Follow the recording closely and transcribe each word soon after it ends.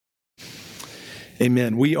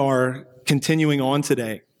Amen. We are continuing on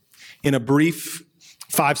today in a brief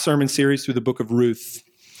 5-sermon series through the book of Ruth.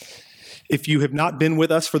 If you have not been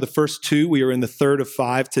with us for the first 2, we are in the third of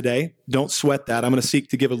 5 today. Don't sweat that. I'm going to seek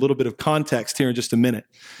to give a little bit of context here in just a minute.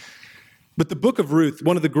 But the book of Ruth,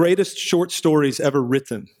 one of the greatest short stories ever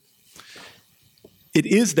written, it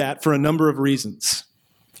is that for a number of reasons.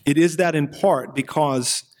 It is that in part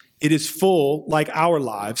because it is full, like our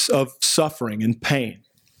lives, of suffering and pain.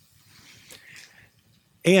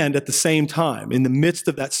 And at the same time, in the midst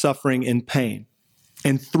of that suffering and pain,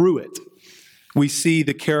 and through it, we see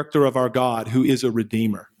the character of our God, who is a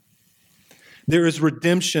redeemer. There is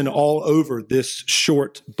redemption all over this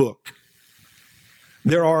short book.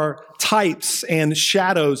 There are types and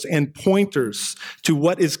shadows and pointers to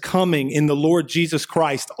what is coming in the Lord Jesus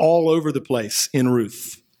Christ all over the place in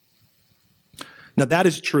Ruth. Now, that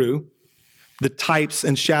is true. The types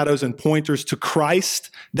and shadows and pointers to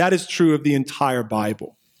Christ, that is true of the entire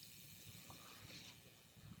Bible.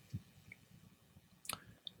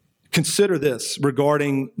 Consider this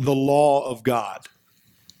regarding the law of God.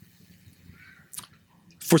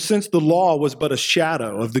 For since the law was but a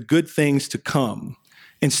shadow of the good things to come,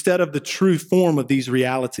 instead of the true form of these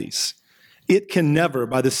realities, it can never,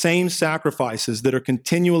 by the same sacrifices that are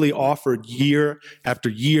continually offered year after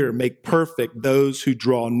year, make perfect those who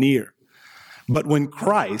draw near. But when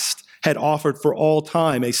Christ had offered for all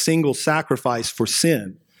time a single sacrifice for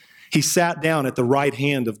sin, he sat down at the right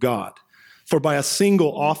hand of God. For by a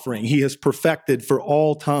single offering, he has perfected for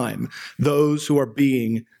all time those who are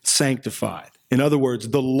being sanctified. In other words,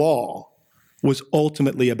 the law was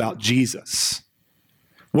ultimately about Jesus.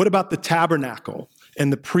 What about the tabernacle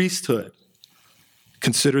and the priesthood?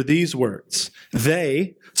 Consider these words.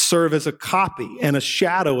 They serve as a copy and a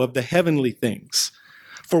shadow of the heavenly things.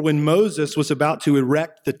 For when Moses was about to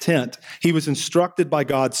erect the tent, he was instructed by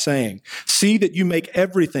God, saying, "See that you make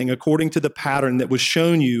everything according to the pattern that was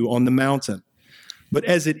shown you on the mountain." But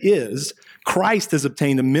as it is, Christ has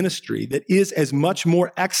obtained a ministry that is as much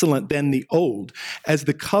more excellent than the old, as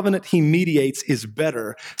the covenant he mediates is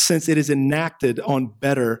better, since it is enacted on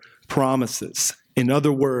better promises. In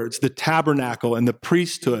other words, the tabernacle and the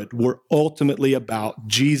priesthood were ultimately about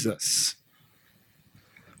Jesus.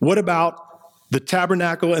 What about the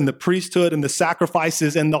tabernacle and the priesthood and the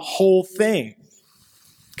sacrifices and the whole thing?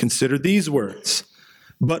 Consider these words.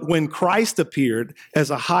 But when Christ appeared as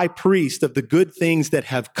a high priest of the good things that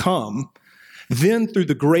have come, then through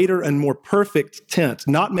the greater and more perfect tent,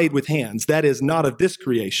 not made with hands, that is, not of this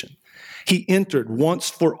creation, he entered once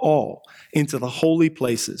for all into the holy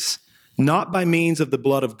places, not by means of the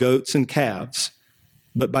blood of goats and calves,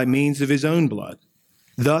 but by means of his own blood,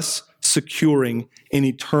 thus securing an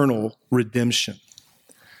eternal redemption.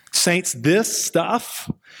 Saints, this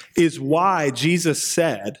stuff is why Jesus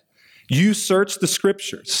said, "You search the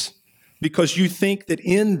scriptures because you think that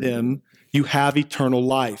in them you have eternal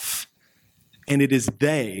life, and it is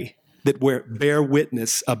they that bear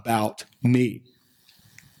witness about me."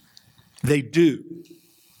 They do.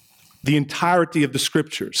 The entirety of the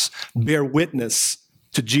scriptures bear witness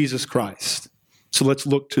to Jesus Christ. So let's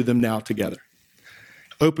look to them now together.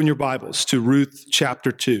 Open your Bibles to Ruth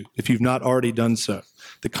chapter 2, if you've not already done so.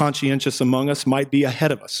 The conscientious among us might be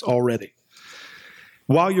ahead of us already.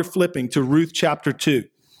 While you're flipping to Ruth chapter 2,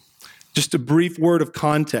 just a brief word of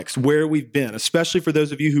context where we've been, especially for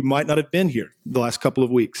those of you who might not have been here the last couple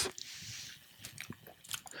of weeks.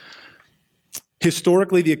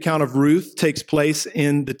 Historically, the account of Ruth takes place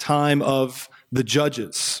in the time of the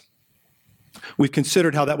Judges. We've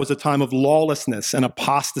considered how that was a time of lawlessness and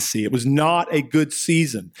apostasy. It was not a good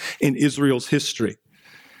season in Israel's history.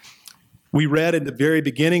 We read in the very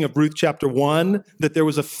beginning of Ruth chapter 1 that there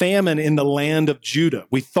was a famine in the land of Judah.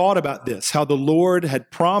 We thought about this, how the Lord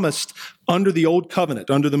had promised under the old covenant,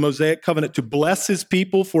 under the Mosaic covenant, to bless his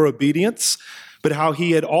people for obedience, but how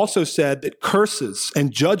he had also said that curses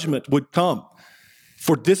and judgment would come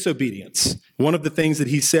for disobedience. One of the things that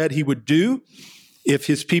he said he would do if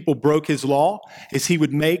his people broke his law is he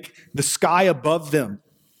would make the sky above them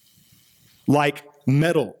like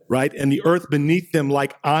metal, right? And the earth beneath them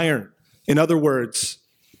like iron. In other words,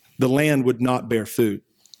 the land would not bear food.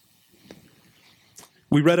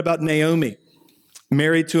 We read about Naomi,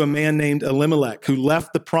 married to a man named Elimelech, who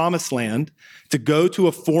left the promised land to go to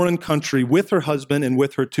a foreign country with her husband and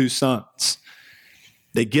with her 2 sons.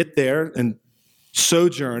 They get there and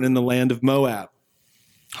sojourn in the land of Moab.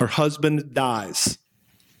 Her husband dies.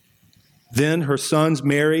 Then her sons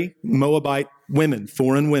marry Moabite women,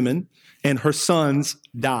 foreign women, and her sons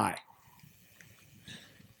die.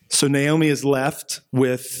 So Naomi is left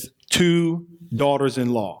with 2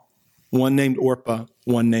 daughters-in-law, one named Orpah,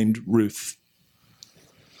 one named Ruth.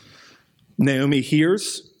 Naomi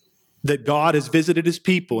hears that God has visited his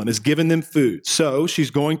people and has given them food. So she's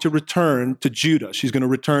going to return to Judah. She's going to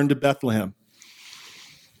return to Bethlehem.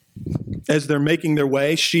 As they're making their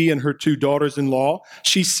way, she and her two daughters-in-law,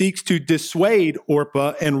 she seeks to dissuade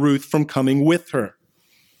Orpah and Ruth from coming with her.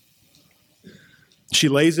 She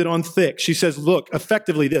lays it on thick. She says, look,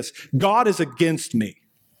 effectively this, God is against me.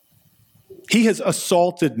 He has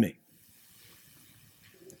assaulted me.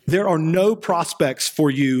 There are no prospects for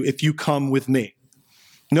you if you come with me.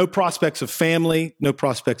 No prospects of family, no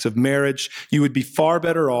prospects of marriage. You would be far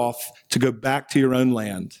better off to go back to your own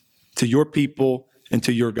land, to your people, and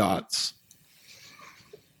to your gods.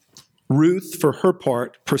 Ruth, for her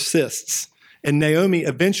part, persists, and Naomi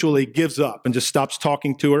eventually gives up and just stops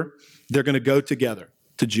talking to her. They're going to go together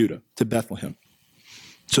to Judah, to Bethlehem.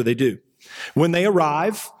 So they do. When they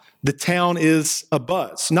arrive, the town is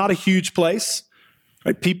abuzz. Not a huge place.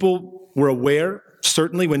 Right? People were aware,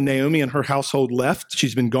 certainly when Naomi and her household left.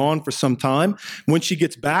 She's been gone for some time. When she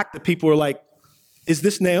gets back, the people are like, is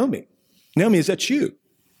this Naomi? Naomi, is that you?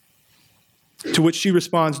 To which she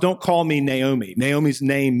responds, don't call me Naomi. Naomi's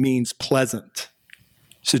name means pleasant.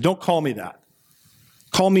 She says, don't call me that.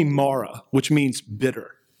 Call me Mara, which means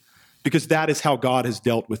bitter, because that is how God has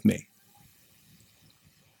dealt with me.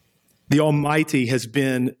 The Almighty has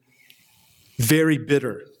been very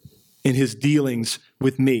bitter in his dealings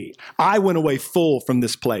with me. I went away full from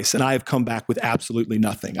this place, and I have come back with absolutely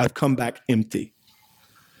nothing. I've come back empty.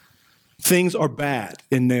 Things are bad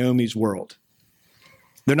in Naomi's world.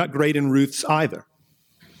 They're not great in Ruth's either.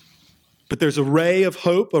 But there's a ray of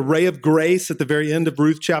hope, a ray of grace at the very end of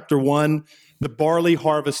Ruth chapter 1. The barley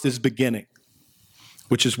harvest is beginning,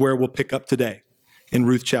 which is where we'll pick up today in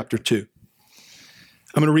Ruth chapter 2.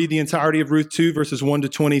 I'm going to read the entirety of Ruth 2, verses 1 to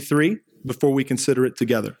 23, before we consider it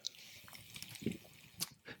together.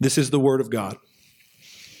 This is the word of God.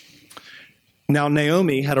 Now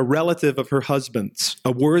Naomi had a relative of her husband's,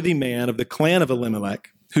 a worthy man of the clan of Elimelech,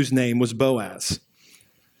 whose name was Boaz.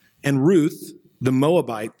 And Ruth, the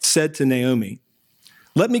Moabite, said to Naomi,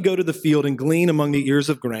 let me go to the field and glean among the ears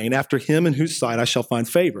of grain after him in whose sight I shall find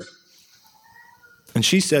favor. And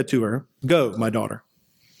she said to her, go, my daughter.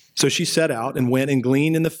 So she set out and went and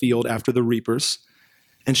gleaned in the field after the reapers.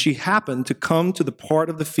 And she happened to come to the part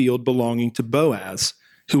of the field belonging to Boaz,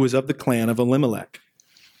 who was of the clan of Elimelech.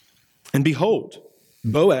 And behold,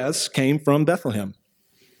 Boaz came from Bethlehem.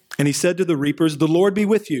 And he said to the reapers, the Lord be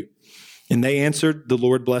with you. And they answered, the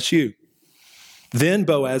Lord bless you. Then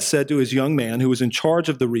Boaz said to his young man who was in charge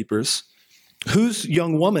of the reapers, whose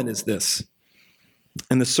young woman is this?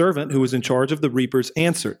 And the servant who was in charge of the reapers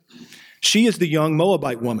answered, she is the young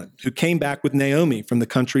Moabite woman who came back with Naomi from the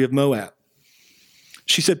country of Moab.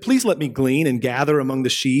 She said, please let me glean and gather among the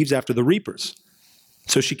sheaves after the reapers.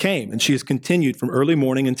 So she came, and she has continued from early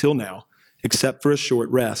morning until now, except for a short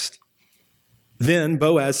rest. Then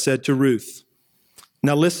Boaz said to Ruth,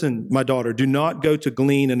 now listen, my daughter, do not go to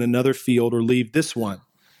glean in another field or leave this one,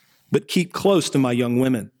 but keep close to my young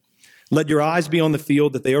women. Let your eyes be on the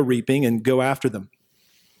field that they are reaping and go after them.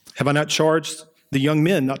 Have I not charged the young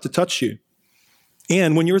men not to touch you?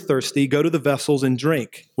 And when you're thirsty, go to the vessels and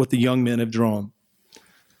drink what the young men have drawn.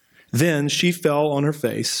 Then she fell on her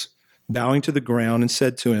face, bowing to the ground, and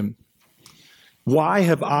said to him, why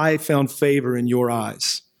have I found favor in your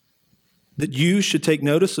eyes, that you should take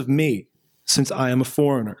notice of me, since I am a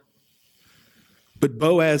foreigner? But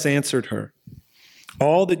Boaz answered her,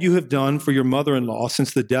 all that you have done for your mother-in-law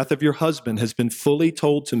since the death of your husband has been fully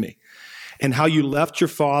told to me, and how you left your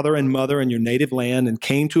father and mother and your native land and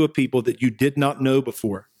came to a people that you did not know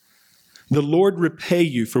before. The Lord repay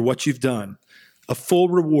you for what you've done. A full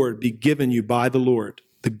reward be given you by the Lord,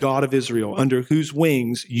 the God of Israel, under whose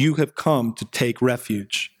wings you have come to take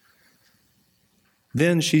refuge.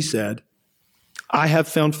 Then she said, I have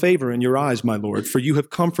found favor in your eyes, my Lord, for you have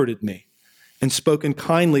comforted me and spoken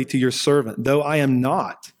kindly to your servant, though I am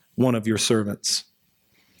not one of your servants.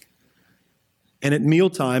 And at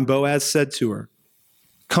mealtime, Boaz said to her,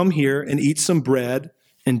 come here and eat some bread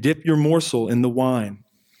and dip your morsel in the wine.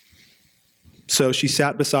 So she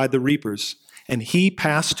sat beside the reapers, and he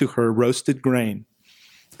passed to her roasted grain.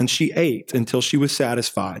 And she ate until she was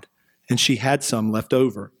satisfied, and she had some left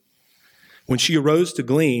over. When she arose to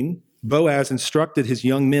glean, Boaz instructed his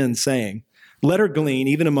young men, saying, let her glean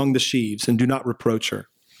even among the sheaves, and do not reproach her.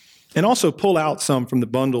 And also pull out some from the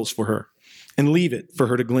bundles for her, and leave it for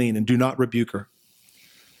her to glean, and do not rebuke her.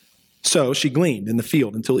 So she gleaned in the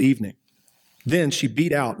field until evening. Then she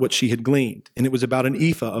beat out what she had gleaned, and it was about an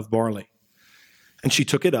ephah of barley. And she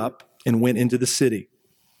took it up and went into the city.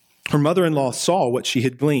 Her mother-in-law saw what she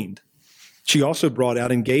had gleaned. She also brought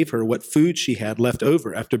out and gave her what food she had left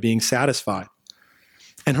over after being satisfied.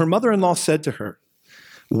 And her mother-in-law said to her,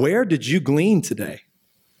 "Where did you glean today?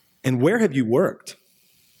 And where have you worked?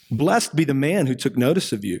 Blessed be the man who took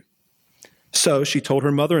notice of you." So she told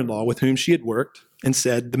her mother-in-law with whom she had worked and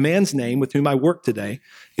said, "The man's name with whom I work today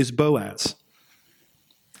is Boaz."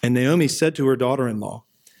 And Naomi said to her daughter-in-law,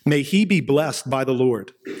 "May he be blessed by the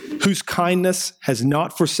Lord, whose kindness has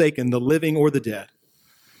not forsaken the living or the dead."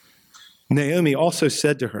 Naomi also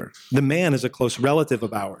said to her, "The man is a close relative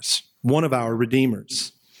of ours, one of our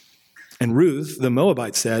redeemers." And Ruth, the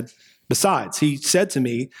Moabite, said, "Besides, he said to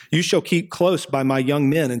me, 'You shall keep close by my young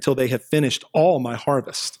men until they have finished all my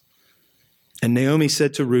harvest.'" And Naomi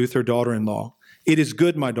said to Ruth, her daughter-in-law, "It is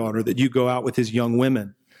good, my daughter, that you go out with his young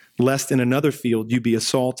women, lest in another field you be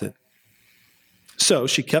assaulted." So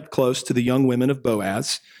she kept close to the young women of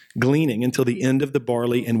Boaz, gleaning until the end of the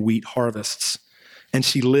barley and wheat harvests. And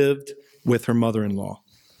she lived with her mother-in-law.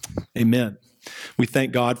 Amen. We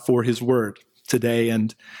thank God for his word today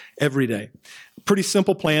and every day. Pretty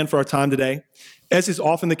simple plan for our time today. As is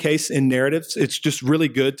often the case in narratives, it's just really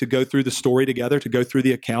good to go through the story together, to go through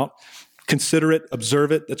the account. Consider it,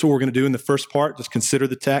 observe it. That's what we're going to do in the first part. Just consider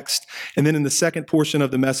the text. And then in the second portion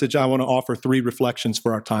of the message, I want to offer 3 reflections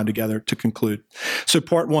for our time together to conclude. So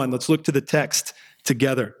part 1, let's look to the text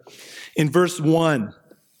together. In verse 1,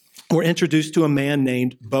 we're introduced to a man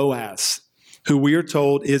named Boaz, who we are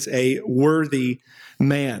told is a worthy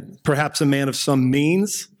man, perhaps a man of some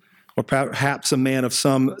means, or perhaps a man of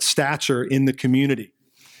some stature in the community.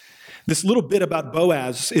 This little bit about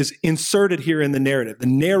Boaz is inserted here in the narrative. The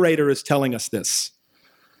narrator is telling us this.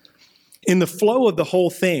 In the flow of the whole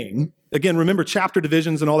thing, again, remember chapter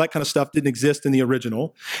divisions and all that kind of stuff didn't exist in the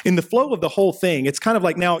original. In the flow of the whole thing, it's kind of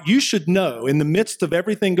like, now you should know, in the midst of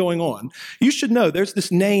everything going on, you should know there's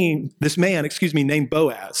this man, named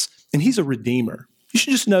Boaz, and he's a redeemer. You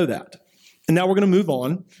should just know that. And now we're going to move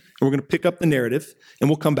on, and we're going to pick up the narrative, and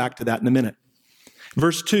we'll come back to that in a minute.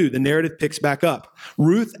 Verse 2, the narrative picks back up.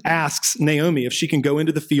 Ruth asks Naomi if she can go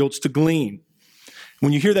into the fields to glean.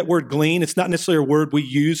 When you hear that word glean, it's not necessarily a word we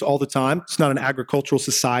use all the time. It's not an agricultural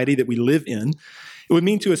society that we live in. It would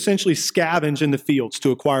mean to essentially scavenge in the fields to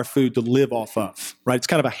acquire food to live off of, right? It's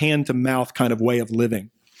kind of a hand-to-mouth kind of way of living.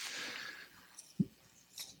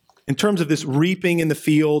 In terms of this reaping in the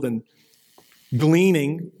field and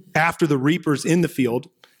gleaning after the reapers in the field,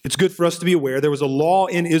 it's good for us to be aware there was a law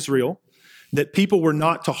in Israel that people were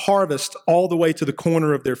not to harvest all the way to the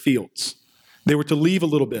corner of their fields. They were to leave a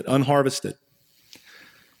little bit unharvested.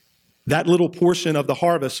 That little portion of the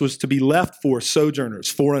harvest was to be left for sojourners,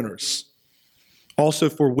 foreigners, also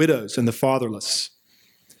for widows and the fatherless.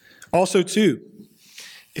 Also, too,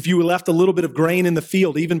 if you were left a little bit of grain in the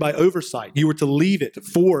field, even by oversight, you were to leave it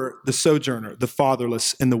for the sojourner, the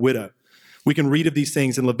fatherless, and the widow. We can read of these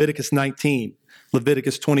things in Leviticus 19,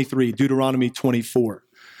 Leviticus 23, Deuteronomy 24.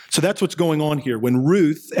 So that's what's going on here. When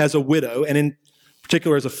Ruth, as a widow, and in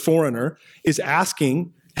particular as a foreigner, is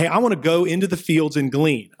asking, hey, I want to go into the fields and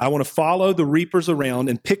glean. I want to follow the reapers around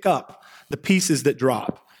and pick up the pieces that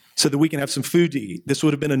drop so that we can have some food to eat. This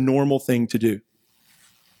would have been a normal thing to do.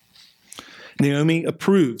 Naomi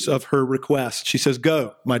approves of her request. She says,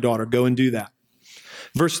 "Go, my daughter, go and do that."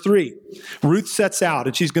 Verse 3, Ruth sets out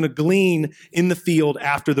and she's going to glean in the field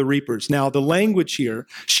after the reapers. Now, the language here,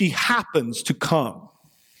 she happens to come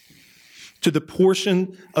to the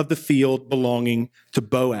portion of the field belonging to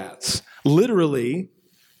Boaz. Literally,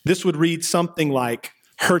 this would read something like,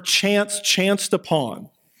 her chance chanced upon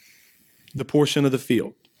the portion of the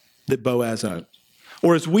field that Boaz owned.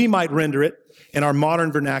 Or as we might render it in our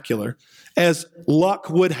modern vernacular, as luck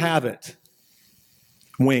would have it.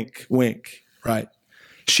 Wink, wink, right?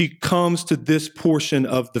 She comes to this portion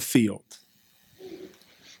of the field.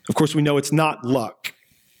 Of course, we know it's not luck.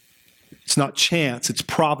 It's not chance, it's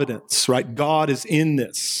providence, right? God is in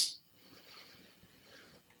this.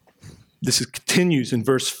 This continues in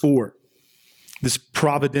verse 4, this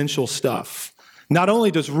providential stuff. Not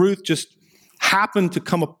only does Ruth just happen to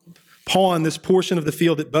come upon this portion of the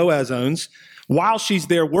field that Boaz owns, while she's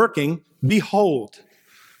there working, behold,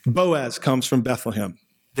 Boaz comes from Bethlehem.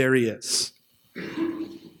 There he is.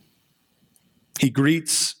 He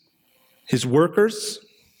greets his workers,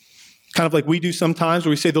 kind of like we do sometimes where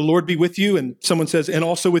we say, "The Lord be with you," and someone says, "and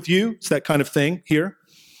also with you." It's that kind of thing here.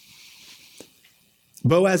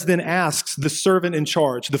 Boaz then asks the servant in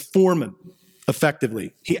charge, the foreman,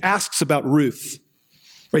 effectively. He asks about Ruth.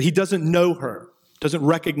 Right? He doesn't know her, doesn't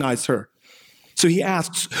recognize her. So he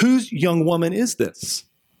asks, whose young woman is this?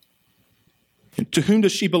 And to whom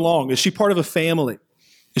does she belong? Is she part of a family?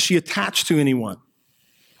 Is she attached to anyone?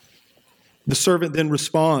 The servant then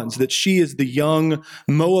responds that she is the young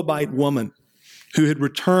Moabite woman who had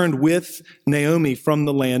returned with Naomi from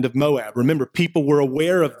the land of Moab. Remember, people were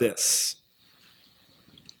aware of this.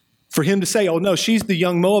 For him to say, oh no, she's the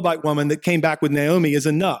young Moabite woman that came back with Naomi is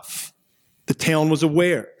enough. The town was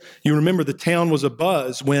aware. You remember the town was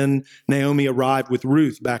abuzz when Naomi arrived with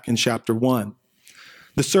Ruth back in chapter 1.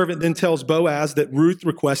 The servant then tells Boaz that Ruth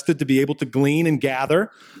requested to be able to glean and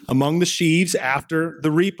gather among the sheaves after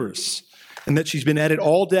the reapers, and that she's been at it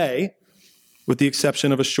all day with the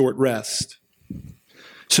exception of a short rest.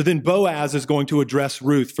 So then Boaz is going to address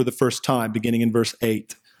Ruth for the first time, beginning in verse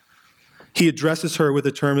 8. He addresses her with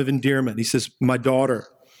a term of endearment. He says, my daughter.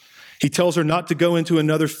 He tells her not to go into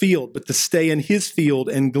another field, but to stay in his field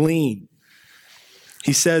and glean.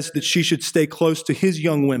 He says that she should stay close to his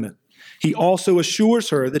young women. He also assures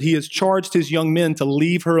her that he has charged his young men to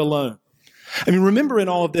leave her alone. I mean, remember in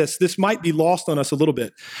all of this, this might be lost on us a little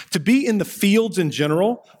bit. To be in the fields in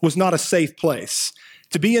general was not a safe place.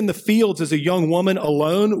 To be in the fields as a young woman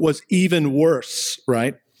alone was even worse,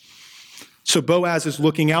 right? So Boaz is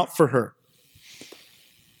looking out for her.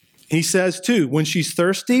 He says, too, when she's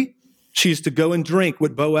thirsty, she is to go and drink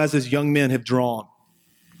what Boaz's young men have drawn.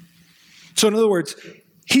 So in other words,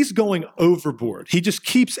 he's going overboard. He just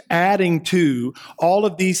keeps adding to all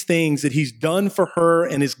of these things that he's done for her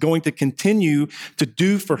and is going to continue to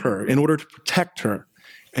do for her in order to protect her,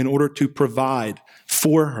 in order to provide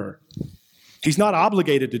for her. He's not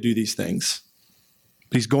obligated to do these things,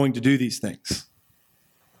 but he's going to do these things.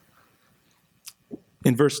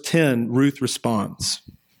 In verse 10, Ruth responds.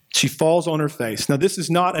 She falls on her face. Now, this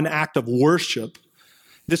is not an act of worship.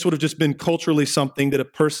 This would have just been culturally something that a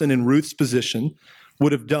person in Ruth's position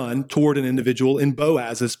would have done toward an individual in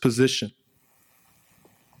Boaz's position.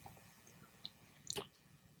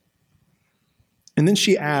 And then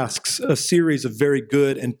she asks a series of very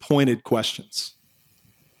good and pointed questions.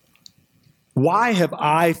 Why have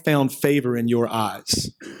I found favor in your eyes?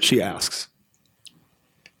 She asks.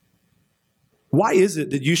 Why is it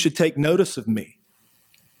that you should take notice of me,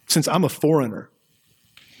 since I'm a foreigner?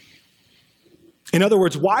 In other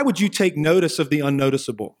words, why would you take notice of the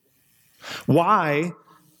unnoticeable? Why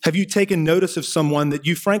have you taken notice of someone that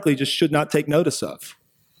you frankly just should not take notice of?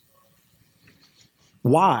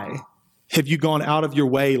 Why have you gone out of your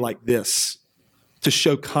way like this to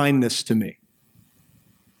show kindness to me?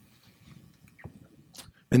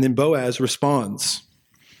 And then Boaz responds.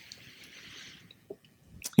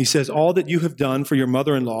 He says, all that you have done for your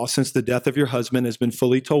mother-in-law since the death of your husband has been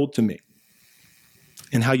fully told to me,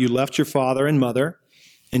 and how you left your father and mother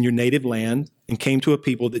and your native land and came to a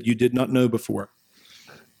people that you did not know before.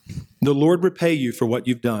 The Lord repay you for what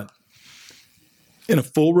you've done, and a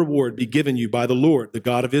full reward be given you by the Lord, the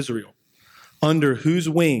God of Israel, under whose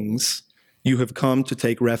wings you have come to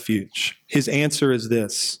take refuge. His answer is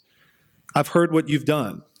this: I've heard what you've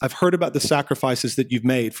done. I've heard about the sacrifices that you've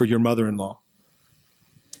made for your mother-in-law.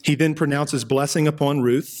 He then pronounces blessing upon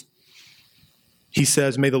Ruth. He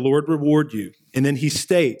says, may the Lord reward you. And then he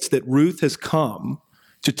states that Ruth has come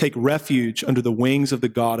to take refuge under the wings of the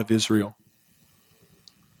God of Israel.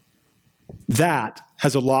 That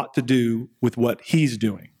has a lot to do with what he's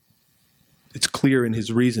doing. It's clear in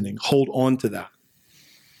his reasoning. Hold on to that.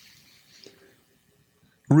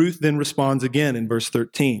 Ruth then responds again in verse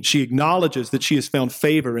 13. She acknowledges that she has found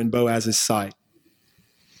favor in Boaz's sight.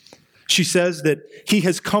 She says that he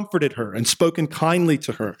has comforted her and spoken kindly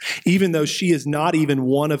to her, even though she is not even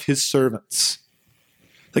one of his servants.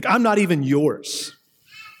 Like, I'm not even yours.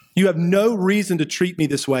 You have no reason to treat me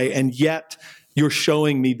this way, and yet you're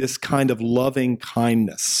showing me this kind of loving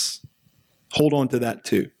kindness. Hold on to that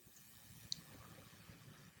too.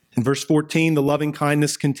 In verse 14, the loving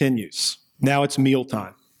kindness continues. Now it's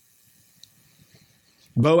mealtime.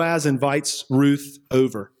 Boaz invites Ruth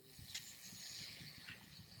over.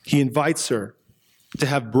 He invites her to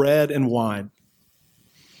have bread and wine.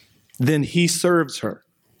 Then he serves her.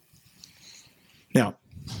 Now,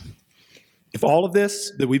 if all of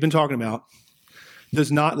this that we've been talking about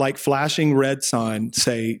does not, like flashing red sign,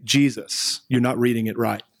 say Jesus, you're not reading it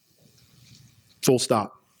right. Full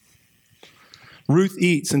stop. Ruth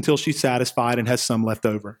eats until she's satisfied and has some left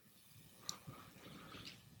over.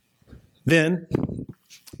 Then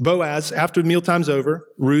Boaz, after mealtime's over,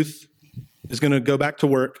 Ruth is going to go back to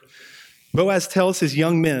work. Boaz tells his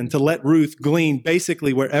young men to let Ruth glean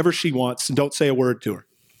basically wherever she wants and don't say a word to her.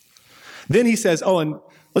 Then he says, oh, and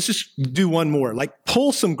let's just do one more. Like,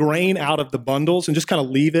 pull some grain out of the bundles and just kind of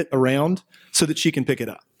leave it around so that she can pick it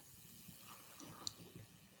up.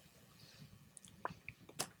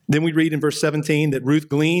 Then we read in verse 17 that Ruth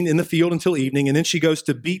gleaned in the field until evening, and then she goes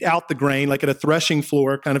to beat out the grain like at a threshing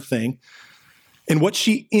floor kind of thing And what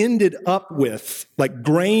she ended up with, like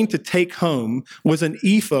grain to take home, was an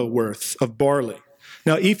ephah worth of barley.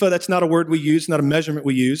 Now, ephah, that's not a word we use, not a measurement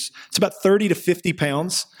we use. It's about 30 to 50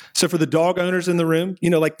 pounds. So for the dog owners in the room,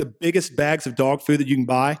 like the biggest bags of dog food that you can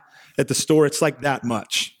buy at the store, it's like that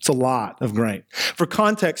much. It's a lot of grain. For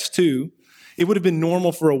context, too, it would have been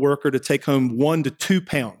normal for a worker to take home 1 to 2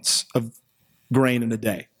 pounds of grain in a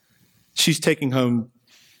day. She's taking home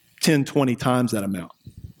 10, 20 times that amount.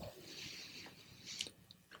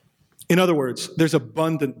 In other words, there's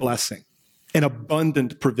abundant blessing and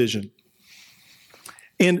abundant provision.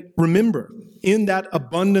 And remember, in that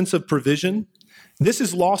abundance of provision, this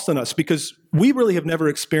is lost on us because we really have never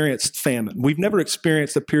experienced famine. We've never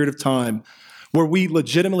experienced a period of time where we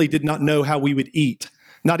legitimately did not know how we would eat,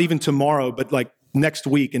 not even tomorrow, but like next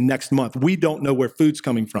week and next month. We don't know where food's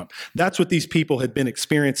coming from. That's what these people had been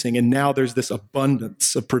experiencing, and now there's this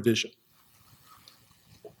abundance of provision.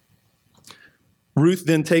 Ruth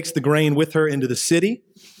then takes the grain with her into the city,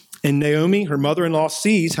 and Naomi, her mother-in-law,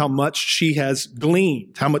 sees how much she has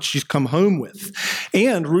gleaned, how much she's come home with.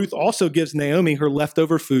 And Ruth also gives Naomi her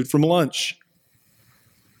leftover food from lunch.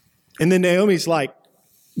 And then Naomi's like,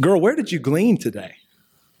 girl, where did you glean today?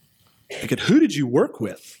 Like, who did you work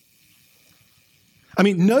with? I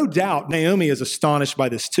mean, no doubt Naomi is astonished by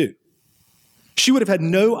this too. She would have had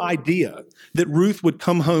no idea that Ruth would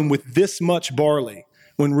come home with this much barley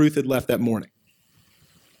when Ruth had left that morning.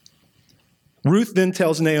 Ruth then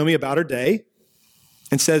tells Naomi about her day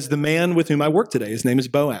and says, the man with whom I work today, his name is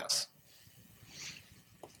Boaz.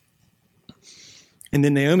 And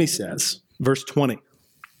then Naomi says, verse 20,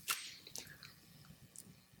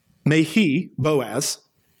 may he, Boaz,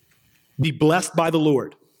 be blessed by the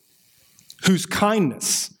Lord, whose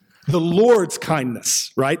kindness, the Lord's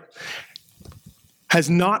kindness, right,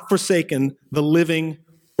 has not forsaken the living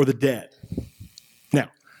or the dead. Now,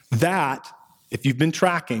 that, if you've been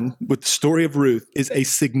tracking with the story of Ruth, is a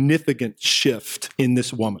significant shift in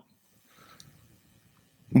this woman.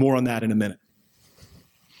 More on that in a minute.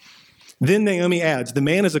 Then Naomi adds, the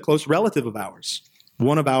man is a close relative of ours,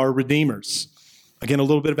 one of our redeemers. Again, a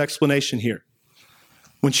little bit of explanation here.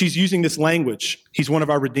 When she's using this language, he's one of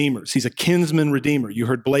our redeemers. He's a kinsman redeemer. You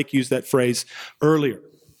heard Blake use that phrase earlier.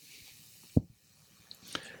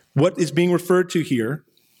 What is being referred to here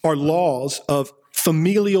are laws of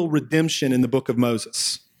familial redemption in the book of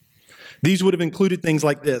Moses. These would have included things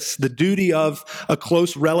like this: the duty of a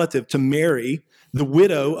close relative to marry the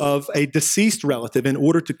widow of a deceased relative in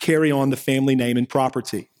order to carry on the family name and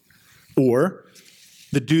property, or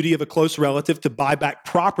the duty of a close relative to buy back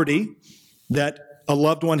property that a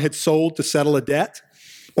loved one had sold to settle a debt,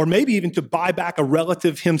 or maybe even to buy back a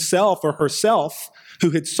relative himself or herself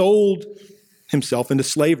who had sold himself into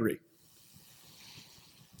slavery.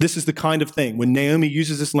 This is the kind of thing. When Naomi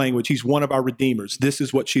uses this language, he's one of our redeemers. This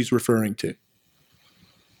is what she's referring to.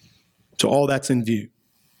 So all that's in view.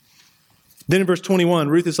 Then in verse 21,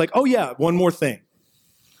 Ruth is like, oh yeah, one more thing.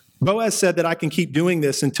 Boaz said that I can keep doing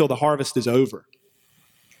this until the harvest is over.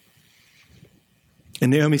 And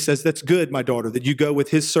Naomi says, that's good, my daughter, that you go with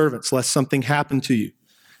his servants, lest something happen to you.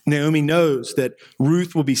 Naomi knows that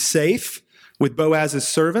Ruth will be safe with Boaz's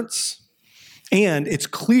servants. And it's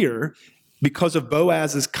clear, because of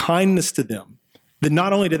Boaz's kindness to them, that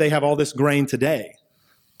not only do they have all this grain today,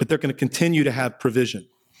 but they're going to continue to have provision.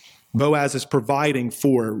 Boaz is providing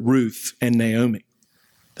for Ruth and Naomi.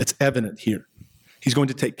 That's evident here. He's going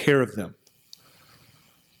to take care of them.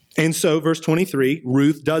 And so, verse 23,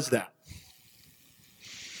 Ruth does that.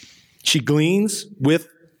 She gleans with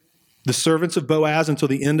the servants of Boaz until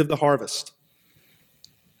the end of the harvest.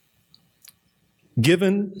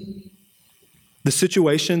 Given the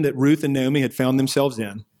situation that Ruth and Naomi had found themselves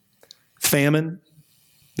in, famine,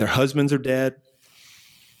 their husbands are dead,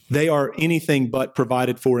 they are anything but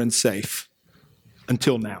provided for and safe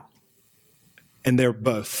until now. And they're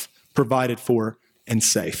both provided for and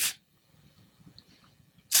safe.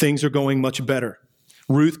 Things are going much better.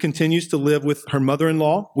 Ruth continues to live with her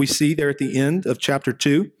mother-in-law. We see there at the end of chapter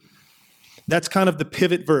 2. That's kind of the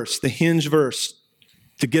pivot verse, the hinge verse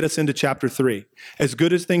to get us into chapter 3. As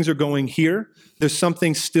good as things are going here, there's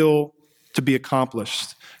something still to be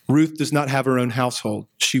accomplished. Ruth does not have her own household.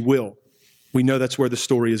 She will. We know that's where the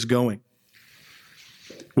story is going.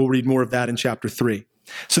 We'll read more of that in chapter 3.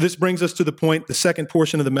 So this brings us to the point, the second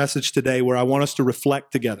portion of the message today, where I want us to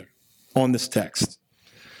reflect together on this text.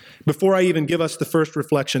 Before I even give us the first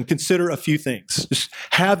reflection, consider a few things. Just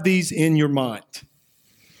have these in your mind.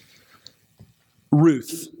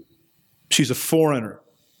 Ruth, she's a foreigner,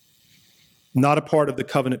 not a part of the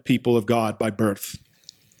covenant people of God by birth.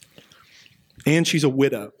 And she's a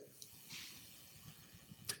widow.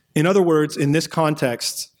 In other words, in this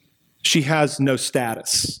context, she has no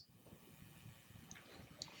status.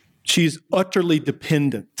 She's utterly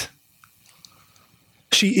dependent.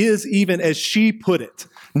 She is, even as she put it,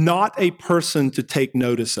 not a person to take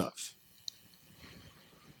notice of.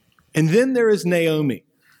 And then there is Naomi,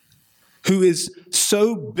 who is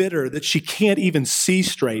so bitter that she can't even see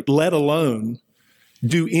straight, let alone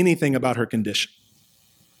do anything about her condition.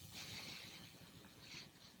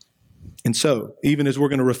 And so, even as we're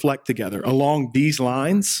going to reflect together along these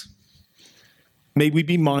lines, may we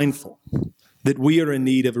be mindful that we are in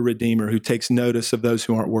need of a Redeemer who takes notice of those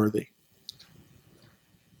who aren't worthy.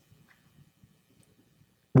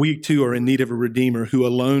 We too are in need of a Redeemer who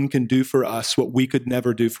alone can do for us what we could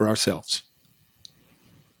never do for ourselves.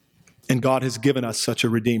 And God has given us such a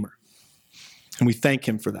Redeemer. And we thank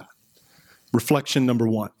him for that. Reflection number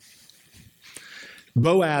 1.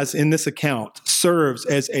 Boaz in this account serves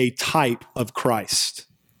as a type of Christ.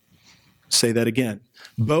 Say that again.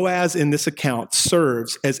 Boaz in this account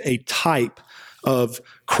serves as a type of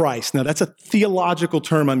Christ. Now that's a theological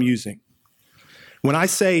term I'm using. When I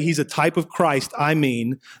say he's a type of Christ, I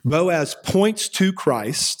mean Boaz points to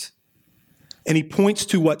Christ, and he points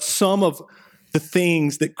to what some of the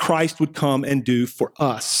things that Christ would come and do for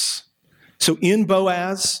us. So in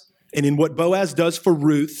Boaz, and in what Boaz does for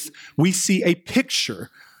Ruth, we see a picture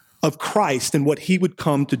of Christ and what he would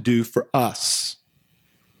come to do for us.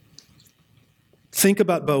 Think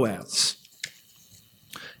about Boaz.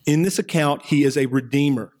 In this account, he is a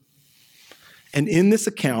redeemer. And in this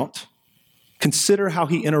account, consider how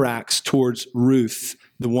he interacts towards Ruth,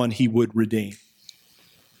 the one he would redeem.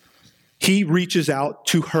 He reaches out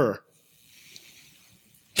to her.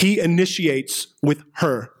 He initiates with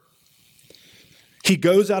her. He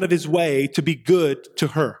goes out of his way to be good to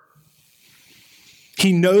her.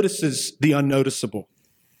 He notices the unnoticeable.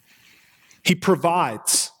 He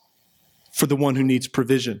provides for the one who needs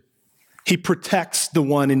provision. He protects the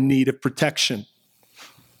one in need of protection.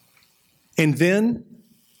 And then,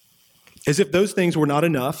 as if those things were not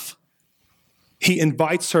enough, he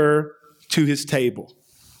invites her to his table.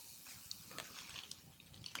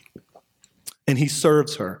 And he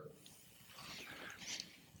serves her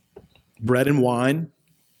bread and wine,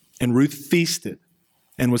 and Ruth feasted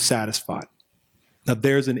and was satisfied. Now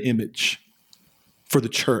there's an image for the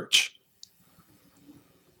church.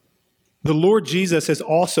 The Lord Jesus has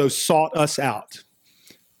also sought us out.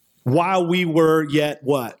 While we were yet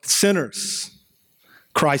what? Sinners.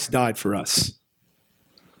 Christ died for us.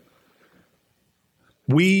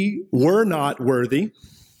 We were not worthy.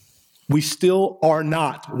 We still are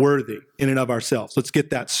not worthy in and of ourselves. Let's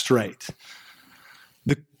get that straight.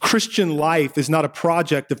 The Christian life is not a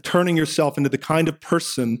project of turning yourself into the kind of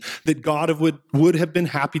person that God would have been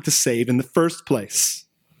happy to save in the first place.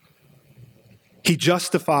 He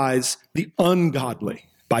justifies the ungodly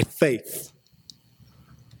by faith.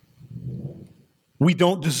 We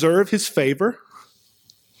don't deserve his favor,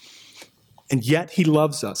 and yet he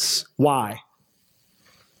loves us. Why?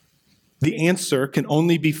 The answer can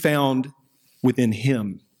only be found within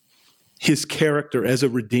him, his character as a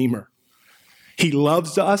redeemer. He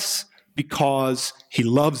loves us because he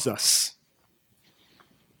loves us.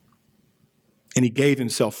 And he gave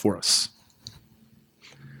himself for us.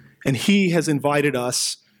 And he has invited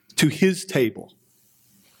us to his table.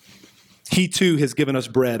 He too has given us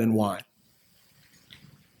bread and wine.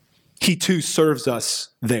 He too serves us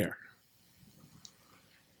there.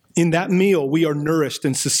 In that meal, we are nourished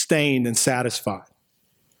and sustained and satisfied.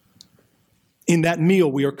 In that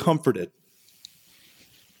meal, we are comforted.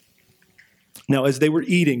 Now, as they were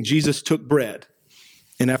eating, Jesus took bread,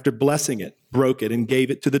 and after blessing it, broke it and gave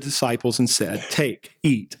it to the disciples and said, "Take,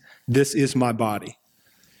 eat, this is my body."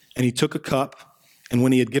 And he took a cup, and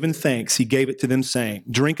when he had given thanks, he gave it to them, saying,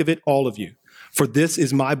 "Drink of it, all of you, for this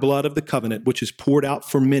is my blood of the covenant, which is poured out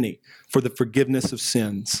for many for the forgiveness of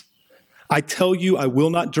sins. I tell you, I will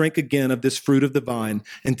not drink again of this fruit of the vine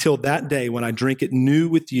until that day when I drink it new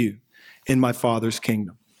with you in my Father's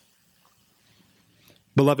kingdom."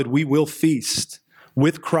 Beloved, we will feast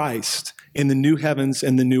with Christ in the new heavens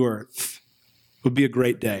and the new earth. It would be a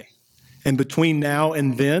great day. And between now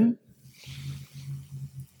and then,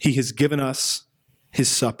 he has given us his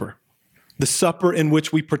supper, the supper in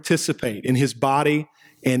which we participate in his body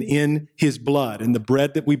and in his blood, in the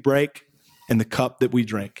bread that we break and the cup that we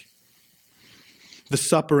drink. The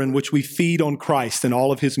supper in which we feed on Christ and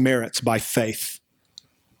all of his merits by faith.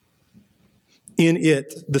 In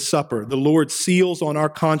it, the supper, the Lord seals on our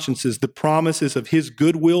consciences the promises of his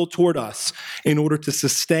goodwill toward us in order to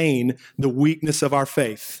sustain the weakness of our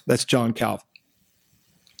faith. That's John Calvin.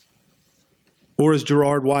 Or as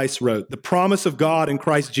Gerard Weiss wrote, the promise of God in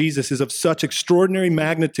Christ Jesus is of such extraordinary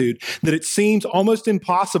magnitude that it seems almost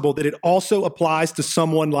impossible that it also applies to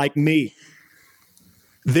someone like me.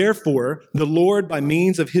 Therefore, the Lord, by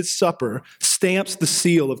means of his supper, stamps the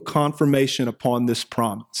seal of confirmation upon this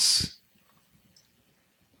promise.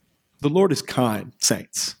 The Lord is kind,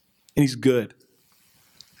 saints, and he's good.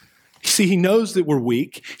 See, he knows that we're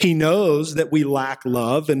weak. He knows that we lack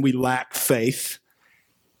love and we lack faith.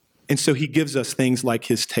 And so he gives us things like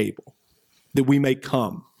his table, that we may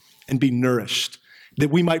come and be nourished, that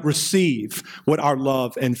we might receive what our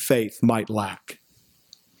love and faith might lack.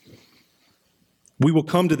 We will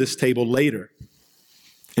come to this table later,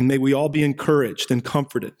 and may we all be encouraged and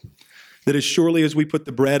comforted that as surely as we put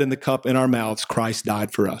the bread and the cup in our mouths, Christ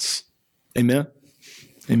died for us. Amen?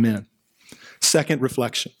 Amen. Second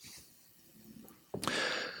reflection.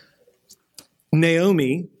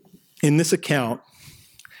 Naomi, in this account,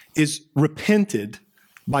 is repented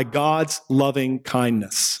by God's loving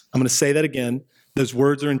kindness. I'm going to say that again. Those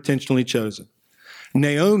words are intentionally chosen.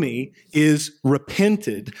 Naomi is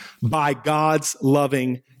repented by God's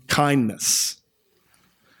loving kindness.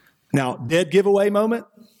 Now, dead giveaway moment.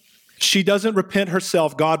 She doesn't repent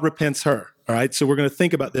herself. God repents her. All right, so we're going to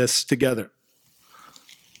think about this together.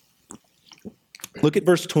 Look at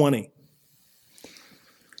verse 20.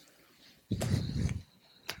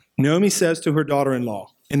 Naomi says to her daughter-in-law,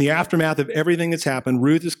 in the aftermath of everything that's happened,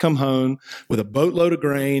 Ruth has come home with a boatload of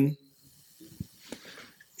grain,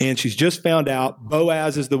 and she's just found out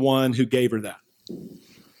Boaz is the one who gave her that.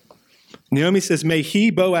 Naomi says, may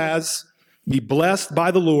he, Boaz, be blessed by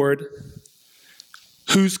the Lord,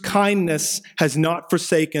 whose kindness has not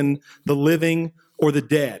forsaken the living or the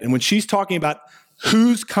dead. And when she's talking about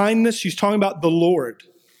whose kindness, she's talking about the Lord.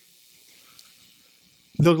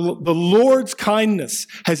 The Lord's kindness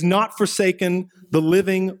has not forsaken the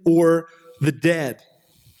living or the dead.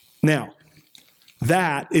 Now,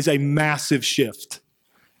 that is a massive shift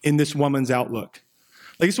in this woman's outlook.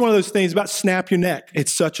 Like, it's one of those things about snap your neck.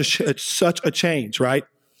 It's such a change, right?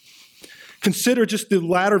 Consider just the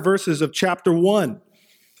latter verses of chapter 1,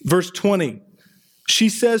 verse 20. She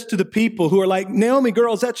says to the people who are like, Naomi,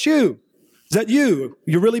 girl, is that you? Is that you?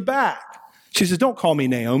 You're really back. She says, don't call me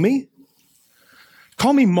Naomi.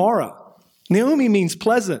 Call me Mara. Naomi means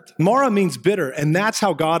pleasant. Mara means bitter. And that's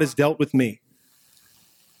how God has dealt with me.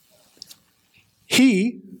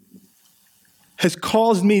 He has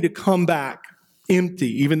caused me to come back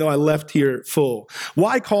empty, even though I left here full.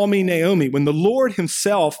 Why call me Naomi when the Lord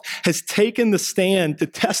himself has taken the stand to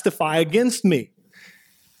testify against me?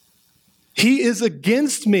 He is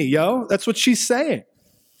against me, yo. That's what she's saying.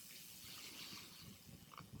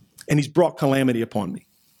 And he's brought calamity upon me.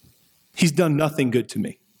 He's done nothing good to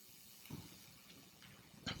me.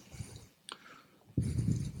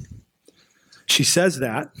 She says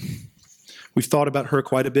that. We've thought about her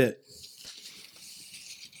quite a bit.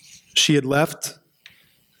 She had left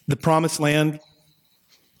the promised land.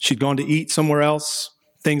 She'd gone to eat somewhere else.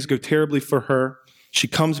 Things go terribly for her. She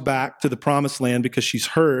comes back to the promised land because she's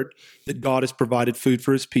heard that God has provided food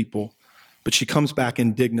for his people, but she comes back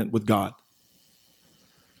indignant with God.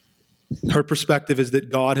 Her perspective is that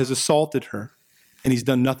God has assaulted her and he's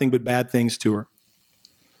done nothing but bad things to her.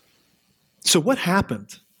 So what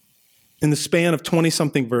happened in the span of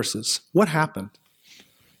 20-something verses? What happened?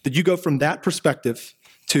 Did you go from that perspective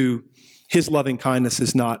to his loving kindness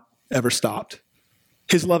has not ever stopped?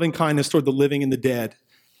 His loving kindness toward the living and the dead,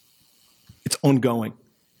 it's ongoing.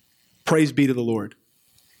 Praise be to the Lord.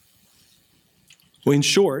 Well, in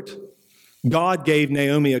short, God gave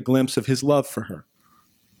Naomi a glimpse of his love for her.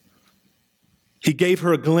 He gave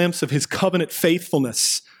her a glimpse of his covenant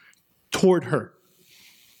faithfulness toward her,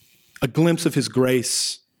 a glimpse of his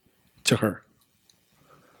grace to her.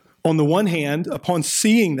 On the one hand, upon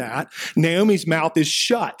seeing that, Naomi's mouth is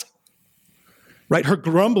shut, right? Her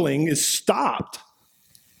grumbling is stopped.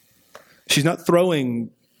 She's not throwing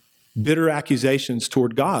bitter accusations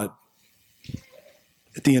toward God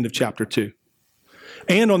at the end of chapter 2.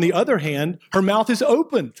 And on the other hand, her mouth is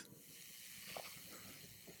opened.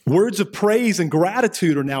 Words of praise and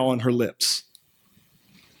gratitude are now on her lips.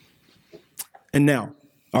 And now,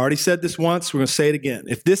 I already said this once, we're going to say it again.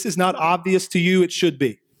 If this is not obvious to you, it should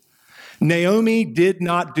be. Naomi did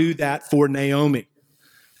not do that for Naomi.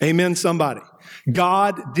 Amen, somebody.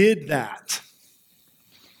 God did that.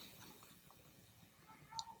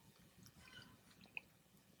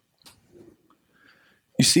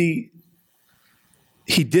 You see,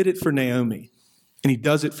 he did it for Naomi, and he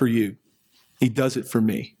does it for you. He does it for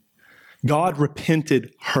me. God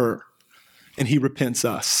repented her, and he repents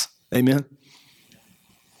us. Amen?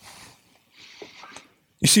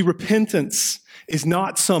 You see, repentance is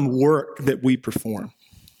not some work that we perform.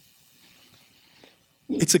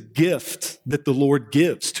 It's a gift that the Lord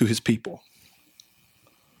gives to his people.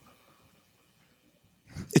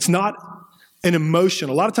 It's not an emotion.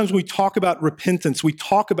 A lot of times when we talk about repentance, we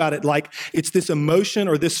talk about it like it's this emotion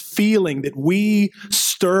or this feeling that we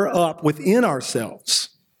stir up within ourselves.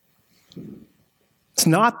 It's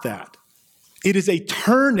not that. It is a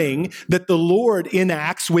turning that the Lord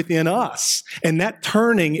enacts within us. And that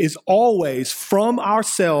turning is always from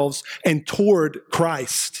ourselves and toward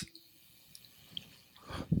Christ.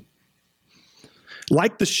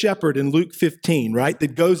 Like the shepherd in Luke 15, right,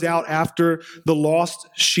 that goes out after the lost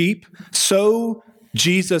sheep, so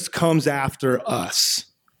Jesus comes after us.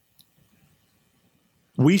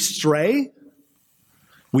 We stray,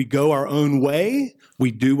 we go our own way,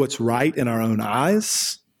 we do what's right in our own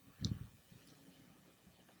eyes,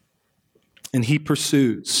 and he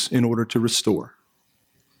pursues in order to restore.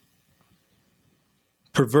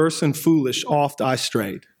 Perverse and foolish oft I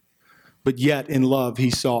strayed, but yet in love he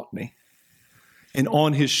sought me, and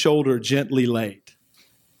on his shoulder gently laid,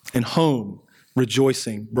 and home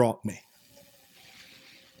rejoicing brought me.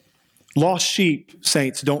 Lost sheep,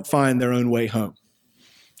 saints, don't find their own way home.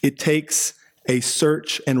 It takes a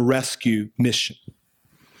search and rescue mission.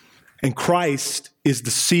 And Christ is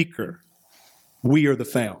the seeker. We are the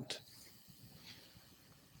found.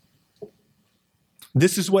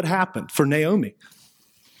 This is what happened for Naomi.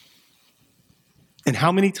 And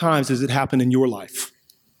how many times has it happened in your life?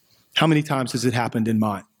 How many times has it happened in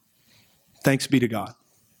mine? Thanks be to God.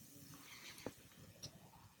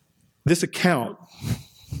 This account,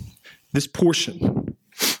 this portion,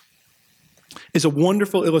 is a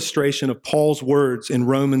wonderful illustration of Paul's words in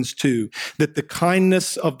Romans 2, that the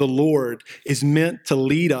kindness of the Lord is meant to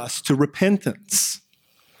lead us to repentance.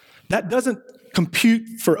 That doesn't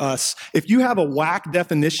compute for us. If you have a whack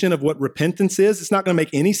definition of what repentance is, it's not going to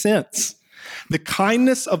make any sense. The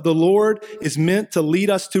kindness of the Lord is meant to lead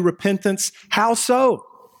us to repentance. How so?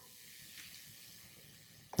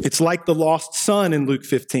 It's like the lost son in Luke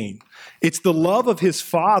 15. It's the love of his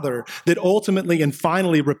father that ultimately and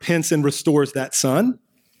finally repents and restores that son.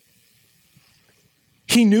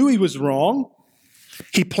 He knew he was wrong.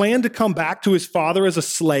 He planned to come back to his father as a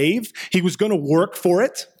slave. He was going to work for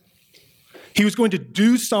it. He was going to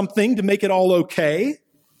do something to make it all okay.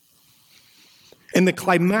 And the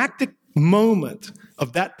climactic moment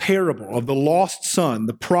of that parable of the lost son,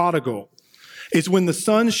 the prodigal, is when the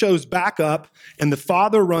son shows back up and the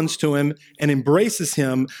father runs to him and embraces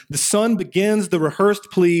him. The son begins the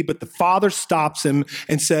rehearsed plea, but the father stops him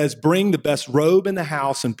and says, bring the best robe in the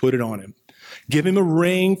house and put it on him. Give him a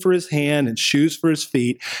ring for his hand and shoes for his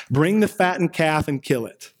feet. Bring the fattened calf and kill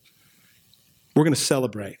it. We're going to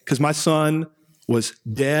celebrate because my son was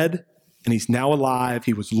dead and he's now alive.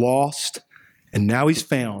 He was lost and now he's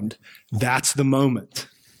found. That's the moment.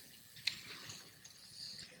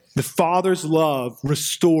 The father's love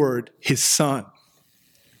restored his son.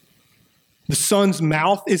 The son's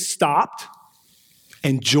mouth is stopped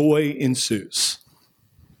and joy ensues.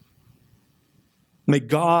 May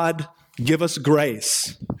God give us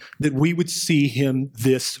grace that we would see him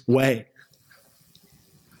this way.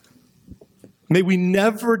 May we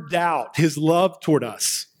never doubt his love toward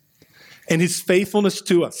us and his faithfulness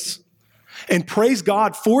to us. And praise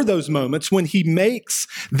God for those moments when he makes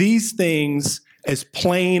these things as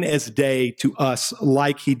plain as day to us,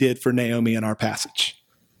 like he did for Naomi in our passage.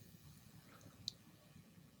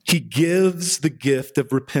 He gives the gift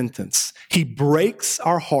of repentance. He breaks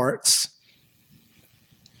our hearts,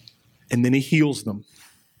 and then he heals them.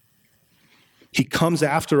 He comes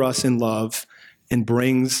after us in love and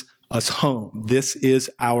brings us home. This is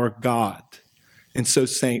our God. And so,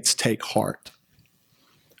 saints, take heart.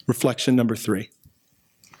 Reflection number 3.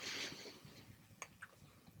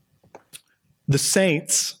 The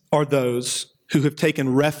saints are those who have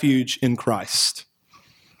taken refuge in Christ.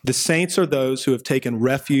 The saints are those who have taken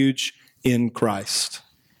refuge in Christ.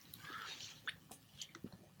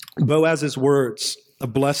 Boaz's words, a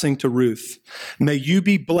blessing to Ruth. May you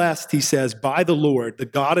be blessed, he says, by the Lord, the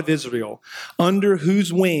God of Israel, under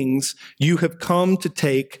whose wings you have come to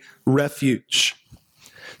take refuge.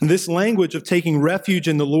 And this language of taking refuge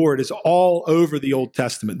in the Lord is all over the Old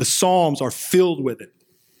Testament. The Psalms are filled with it.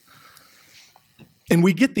 And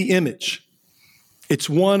we get the image. It's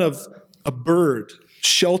one of a bird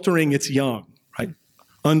sheltering its young, right,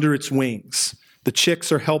 under its wings. The chicks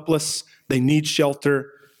are helpless. They need shelter.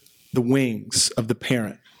 The wings of the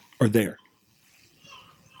parent are there.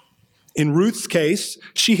 In Ruth's case,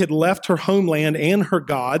 she had left her homeland and her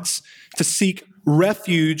gods to seek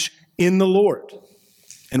refuge in the Lord.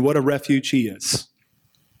 And what a refuge he is.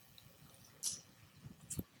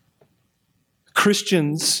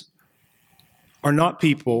 Christians are not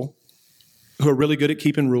people who are really good at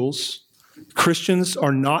keeping rules. Christians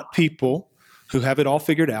are not people who have it all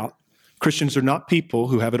figured out. Christians are not people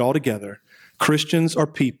who have it all together. Christians are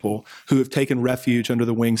people who have taken refuge under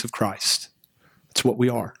the wings of Christ. That's what we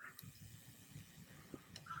are.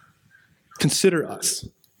 Consider us.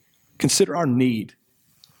 Consider our need.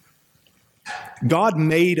 God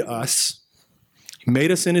made us. He made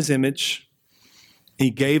us in his image. He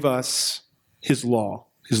gave us his law.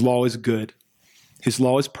 His law is good. His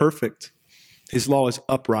law is perfect. His law is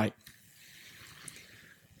upright.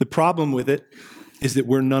 The problem with it is that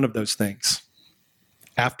we're none of those things.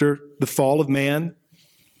 After the fall of man,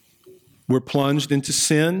 we're plunged into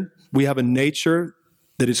sin. We have a nature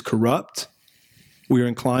that is corrupt. We are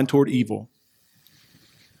inclined toward evil.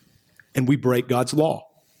 And we break God's law.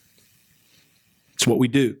 It's what we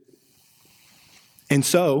do. And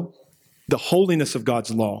so, the holiness of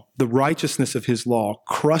God's law, the righteousness of his law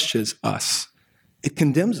crushes us. It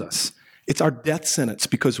condemns us. It's our death sentence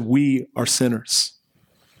because we are sinners.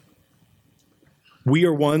 We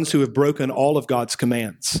are ones who have broken all of God's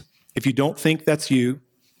commands. If you don't think that's you,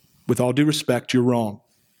 with all due respect, you're wrong.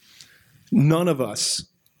 None of us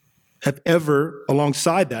have ever,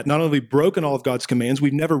 alongside that, not only broken all of God's commands,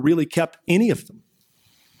 we've never really kept any of them.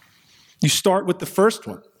 You start with the first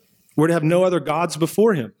one. We're to have no other gods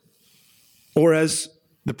before him. Or as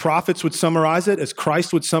the prophets would summarize it, as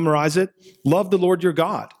Christ would summarize it, love the Lord your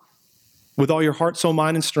God with all your heart, soul,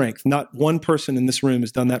 mind, and strength. Not one person in this room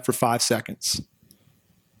has done that for 5 seconds.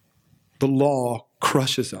 The law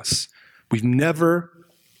crushes us. We've never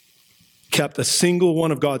kept a single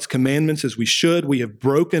one of God's commandments as we should. We have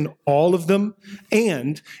broken all of them.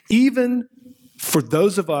 And even for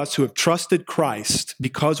those of us who have trusted Christ,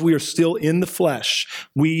 because we are still in the flesh,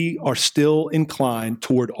 we are still inclined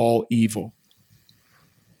toward all evil.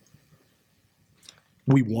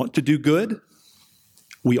 We want to do good.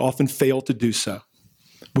 We often fail to do so.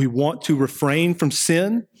 We want to refrain from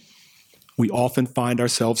sin. We often find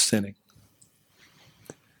ourselves sinning.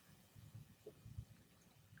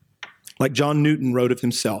 Like John Newton wrote of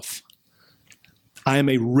himself, I am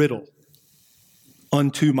a riddle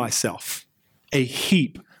unto myself, a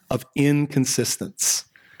heap of inconsistence.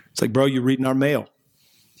 It's like, bro, you're reading our mail.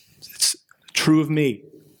 It's true of me.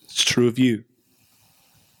 It's true of you.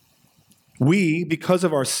 We, because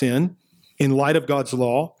of our sin, in light of God's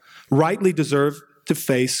law, rightly deserve to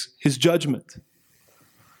face his judgment.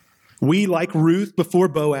 We, like Ruth before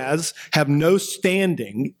Boaz, have no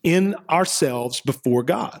standing in ourselves before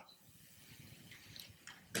God.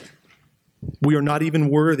 We are not even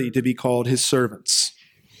worthy to be called his servants.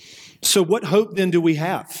 So what hope then do we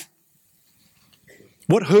have?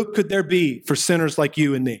 What hope could there be for sinners like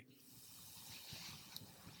you and me?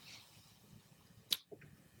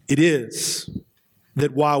 It is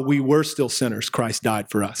that while we were still sinners, Christ died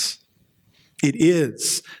for us. It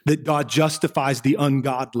is that God justifies the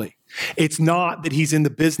ungodly. It's not that he's in the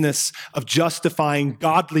business of justifying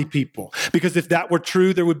godly people, because if that were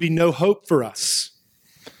true, there would be no hope for us.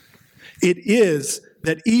 It is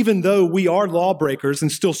that even though we are lawbreakers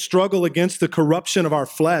and still struggle against the corruption of our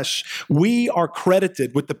flesh, we are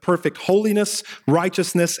credited with the perfect holiness,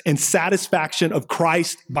 righteousness, and satisfaction of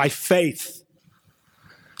Christ by faith.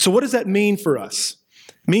 So what does that mean for us?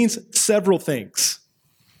 It means several things.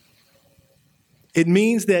 It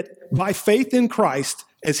means that by faith in Christ,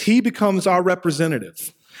 as he becomes our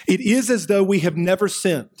representative, it is as though we have never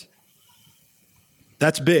sinned.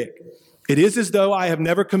 That's big. It is as though I have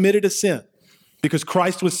never committed a sin because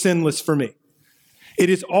Christ was sinless for me. It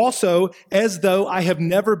is also as though I have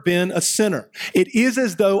never been a sinner. It is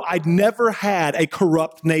as though I'd never had a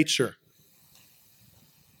corrupt nature.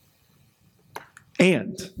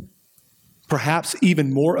 And perhaps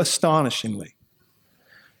even more astonishingly,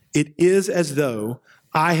 it is as though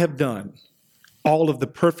I have done all of the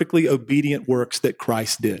perfectly obedient works that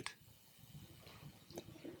Christ did.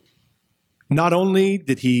 Not only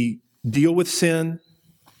did he deal with sin,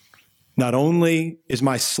 not only is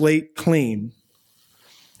my slate clean,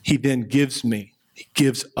 he then gives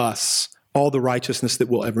us all the righteousness that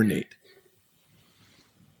we'll ever need.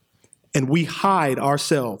 And we hide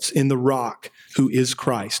ourselves in the rock who is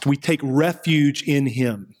Christ. We take refuge in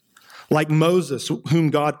him, like Moses, whom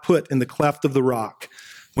God put in the cleft of the rock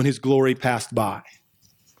when his glory passed by.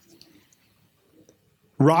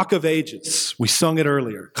 Rock of ages, we sung it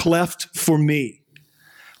earlier, cleft for me.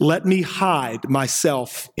 Let me hide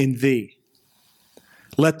myself in thee.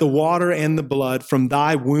 Let the water and the blood from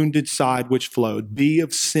thy wounded side which flowed be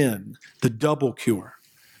of sin, the double cure.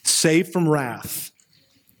 Save from wrath,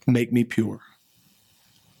 make me pure.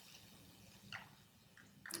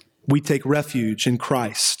 We take refuge in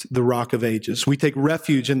Christ, the Rock of Ages. We take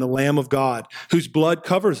refuge in the Lamb of God, whose blood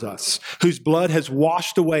covers us, whose blood has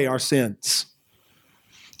washed away our sins,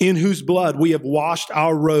 in whose blood we have washed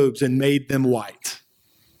our robes and made them white.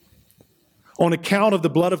 On account of the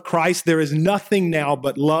blood of Christ, there is nothing now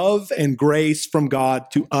but love and grace from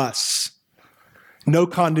God to us. No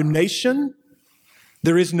condemnation.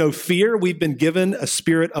 There is no fear. We've been given a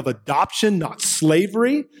spirit of adoption, not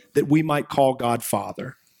slavery, that we might call God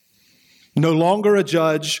Father. No longer a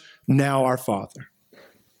judge, now our Father.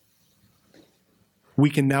 We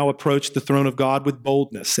can now approach the throne of God with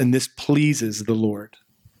boldness, and this pleases the Lord.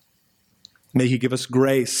 May he give us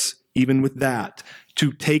grace, even with that,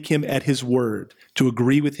 to take him at his word, to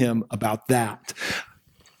agree with him about that.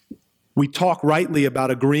 We talk rightly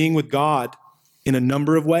about agreeing with God in a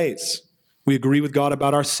number of ways. We agree with God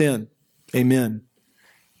about our sin. Amen.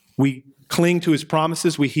 We cling to his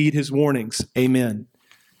promises. We heed his warnings. Amen.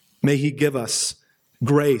 May he give us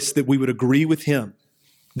grace that we would agree with him,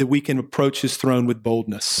 that we can approach his throne with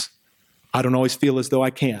boldness. I don't always feel as though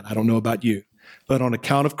I can. I don't know about you. But on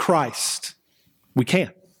account of Christ, we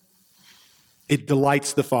can. It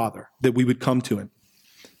delights the Father that we would come to him.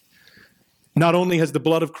 Not only has the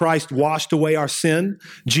blood of Christ washed away our sin,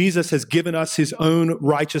 Jesus has given us his own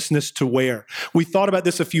righteousness to wear. We thought about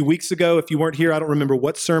this a few weeks ago. If you weren't here, I don't remember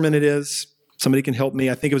what sermon it is. Somebody can help me.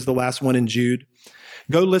 I think it was the last one in Jude.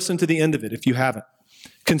 Go listen to the end of it if you haven't.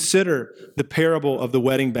 Consider the parable of the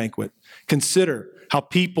wedding banquet. Consider how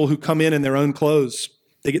people who come in their own clothes,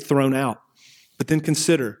 they get thrown out. But then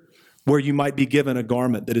consider where you might be given a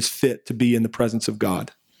garment that is fit to be in the presence of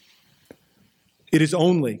God. It is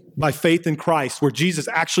only by faith in Christ, where Jesus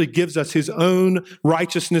actually gives us his own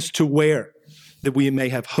righteousness to wear, that we may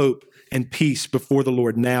have hope and peace before the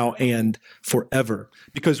Lord now and forever.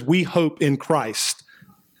 Because we hope in Christ,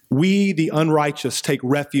 we, the unrighteous, take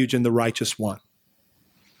refuge in the righteous one,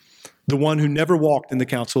 the one who never walked in the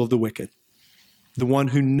counsel of the wicked, the one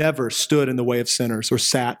who never stood in the way of sinners or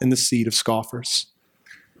sat in the seat of scoffers,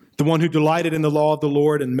 the one who delighted in the law of the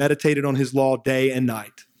Lord and meditated on his law day and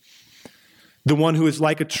night, the one who is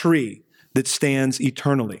like a tree that stands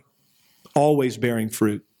eternally, always bearing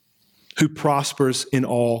fruit, who prospers in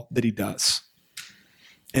all that he does.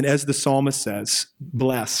 And as the psalmist says,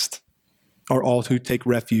 blessed are all who take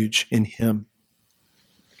refuge in him.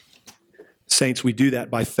 Saints, we do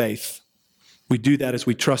that by faith. We do that as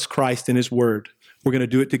we trust Christ in his word. We're going to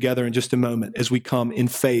do it together in just a moment as we come in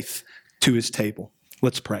faith to his table.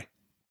 Let's pray.